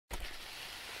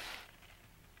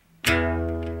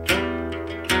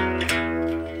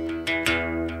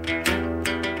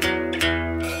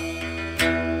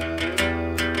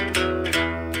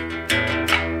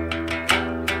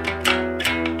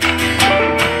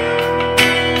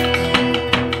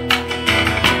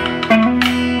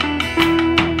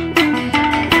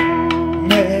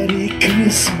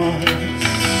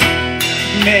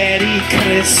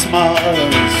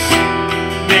Christmas,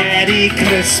 Merry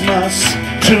Christmas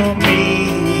to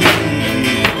me.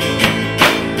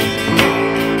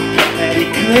 Merry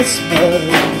Christmas,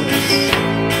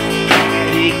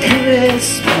 Merry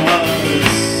Christmas,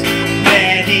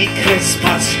 Merry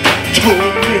Christmas to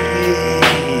me.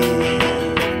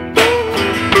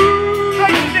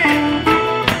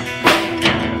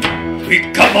 We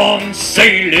come on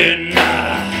sailing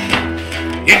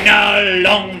in our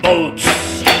longboats.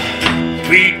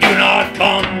 We do not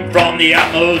come from the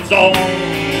Amazon.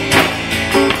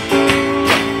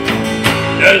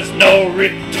 There's no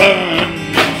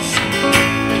returns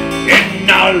in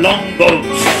our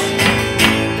longboats.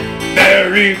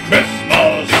 Merry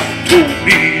Christmas to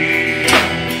me.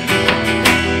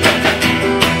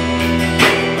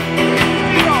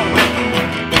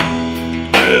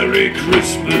 Merry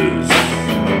Christmas,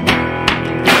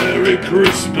 Merry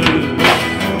Christmas,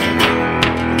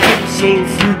 pencil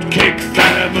fruitcake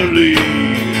family.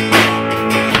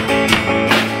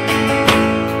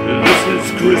 This is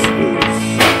Christmas,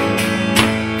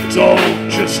 it's all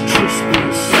just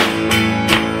Christmas.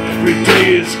 Every day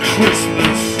is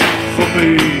Christmas for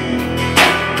me.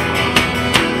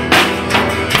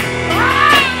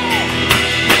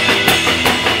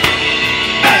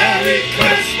 Merry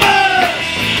Christmas,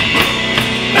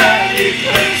 Merry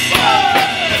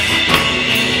Christmas,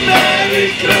 Merry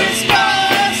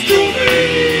Christmas to me.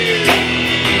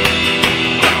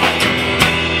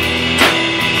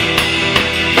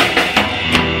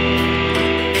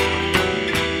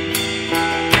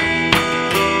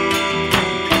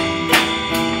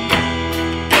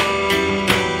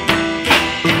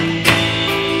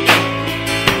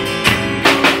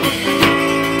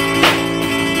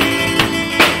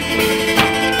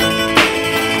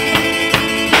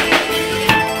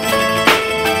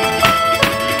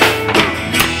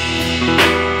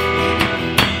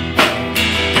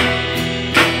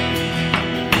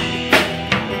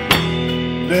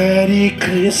 Merry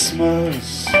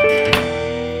Christmas,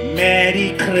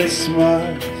 Merry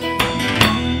Christmas.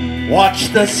 Watch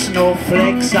the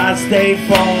snowflakes as they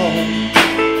fall.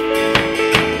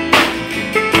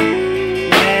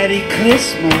 Merry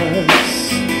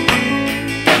Christmas,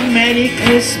 Merry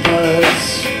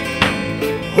Christmas.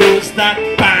 Who's that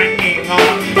banging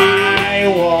on my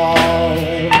wall?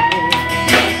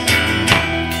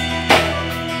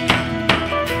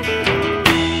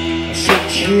 I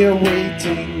sit here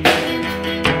waiting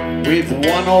with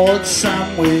one old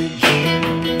sandwich.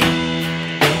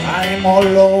 I'm all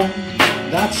alone,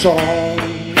 that's all.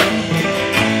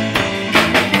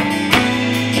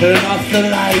 Turn off the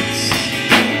lights,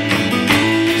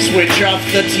 switch off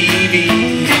the TV.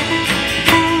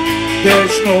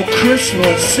 There's no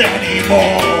Christmas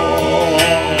anymore.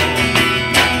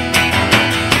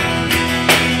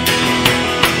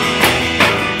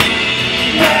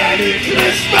 Merry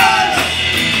Christmas,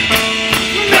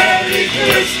 Merry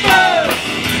Christmas.